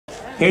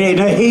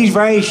He's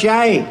very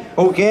shy,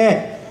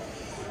 okay?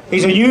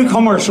 He's a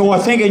newcomer, so I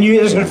think this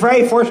is his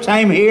very first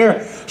time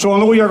here, so I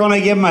know you're going to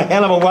give him a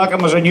hell of a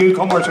welcome as a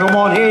newcomer. So come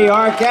on, here you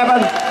are,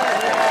 Kevin.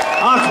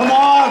 Ah, come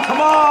on.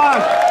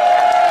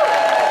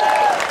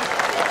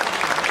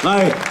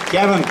 Now,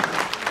 Kevin,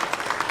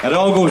 it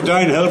all goes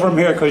downhill from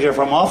here because you're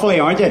from Offaly,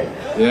 aren't you?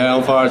 Yeah,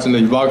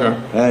 unfortunately, bugger.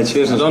 I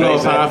don't know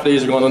if half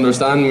these are going to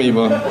understand me,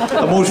 but...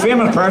 The most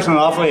famous person in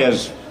Offaly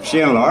is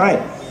Shane Lowry.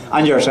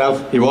 And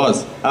yourself. He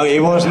was. Oh, he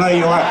was, now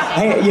you are.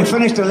 Hey, you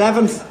finished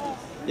 11th?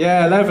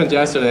 Yeah, 11th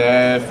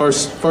yesterday.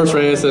 First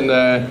race in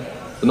the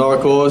North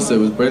Coast. It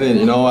was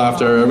brilliant, you know,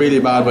 after a really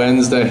bad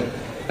Wednesday.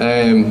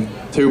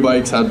 2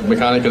 bikes had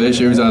mechanical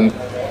issues and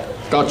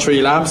got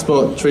 3 laps,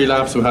 but 3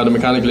 laps we had a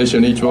mechanical issue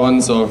in each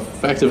one, so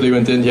effectively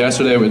went into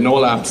yesterday with no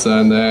laps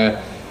and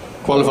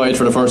qualified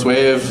for the first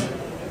wave.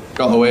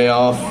 Got away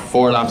off,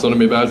 4 laps under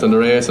my belt in the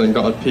race and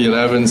got a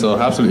P11, so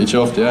absolutely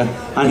chuffed, yeah.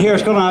 And here, I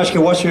was going to ask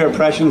you, what's your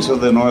impressions of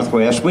the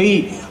Northwest?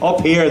 We, up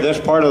here, this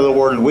part of the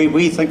world,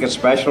 we think it's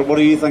special. What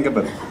do you think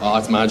about it? Oh,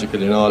 it's magical,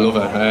 you know, I love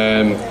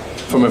it.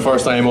 For my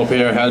first time up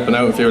here, helping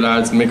out a few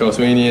lads, Mick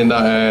O'Sweeney and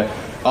that,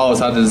 always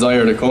had the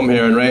desire to come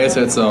here and race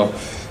it, so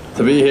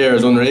to be here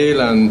is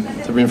unreal, and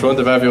to be in front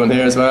of everyone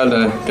here as well,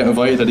 to get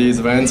invited to these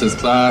events is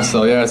class,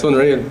 so yeah, it's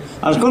unreal.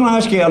 I was going to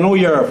ask you, I know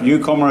you're a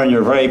newcomer and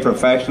you're very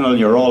professional and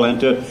you're all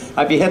into it.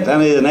 Have you hit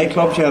any of the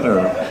nightclubs yet?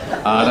 Or?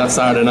 That's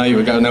Saturday night,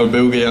 we got an old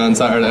boogie on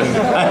Saturday.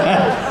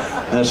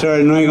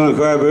 Saturday night, going to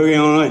go a boogie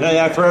on,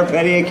 yeah, for a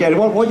pity, kid.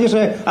 What'd you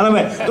say?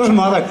 Anyway, doesn't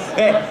matter.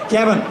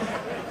 Kevin,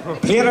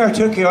 Peter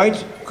took you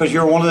out because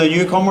you're one of the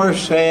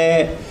newcomers.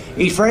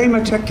 He's very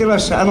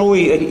meticulous. I know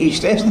he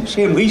stays in the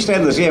same. We stay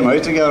in the same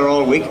house together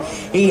all week.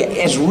 He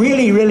is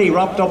really, really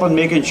wrapped up in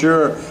making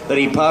sure that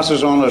he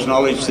passes on his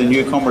knowledge to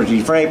newcomers.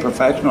 He's very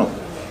professional.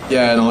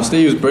 Yeah, no,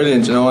 Steve's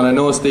brilliant, you know, and I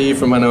know Steve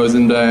from when I was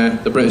in the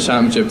British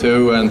Championship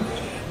too, and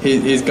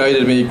he's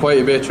guided me quite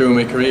a bit through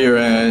my career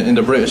in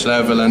the British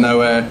level, and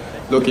now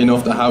lucky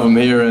enough to have him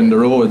here in the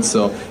roads.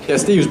 So yeah,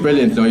 Steve's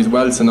brilliant. You know, he's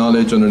wealth of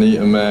knowledge underneath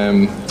him,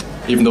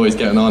 even though he's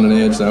getting on in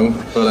age now.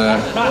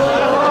 But.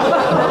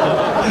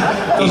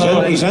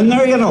 He's in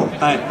there, you know.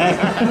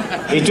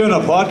 He's doing a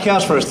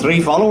podcast for his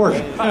 3 followers.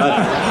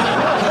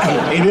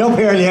 He'll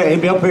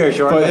be up here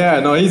shortly. But yeah,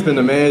 no, he's been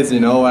amazing, you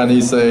know, and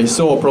he's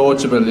so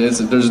approachable.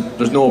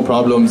 There's no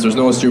problems, there's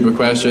no stupid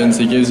questions.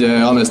 He gives you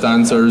honest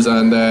answers,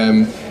 and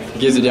he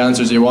gives you the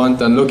answers you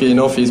want. And lucky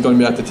enough, he's going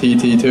to be at the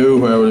TT2,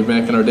 where we're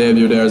making our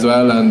debut there as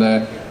well, and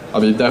I'll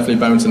be definitely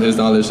bouncing his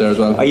knowledge there as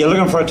well. Are you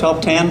looking for a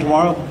top 10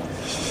 tomorrow?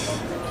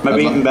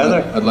 Maybe even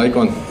better. I'd like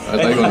one.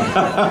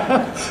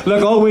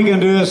 Look, all we can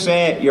do is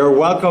say you're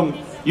welcome.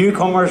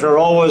 Newcomers are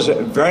always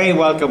very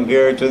welcome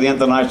here to the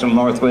International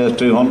Northwest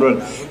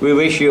 200. We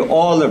wish you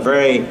all the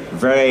very,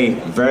 very,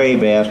 very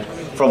best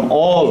from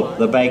all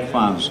the bike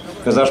fans,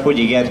 because that's what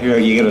you get here.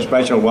 You get a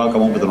special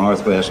welcome over the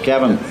Northwest.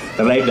 Kevin,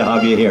 delighted to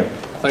have you here.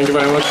 Thank you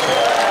very much.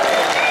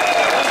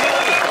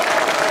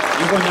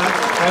 You go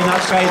down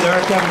that side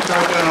there, Kevin,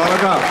 start doing an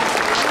autograph.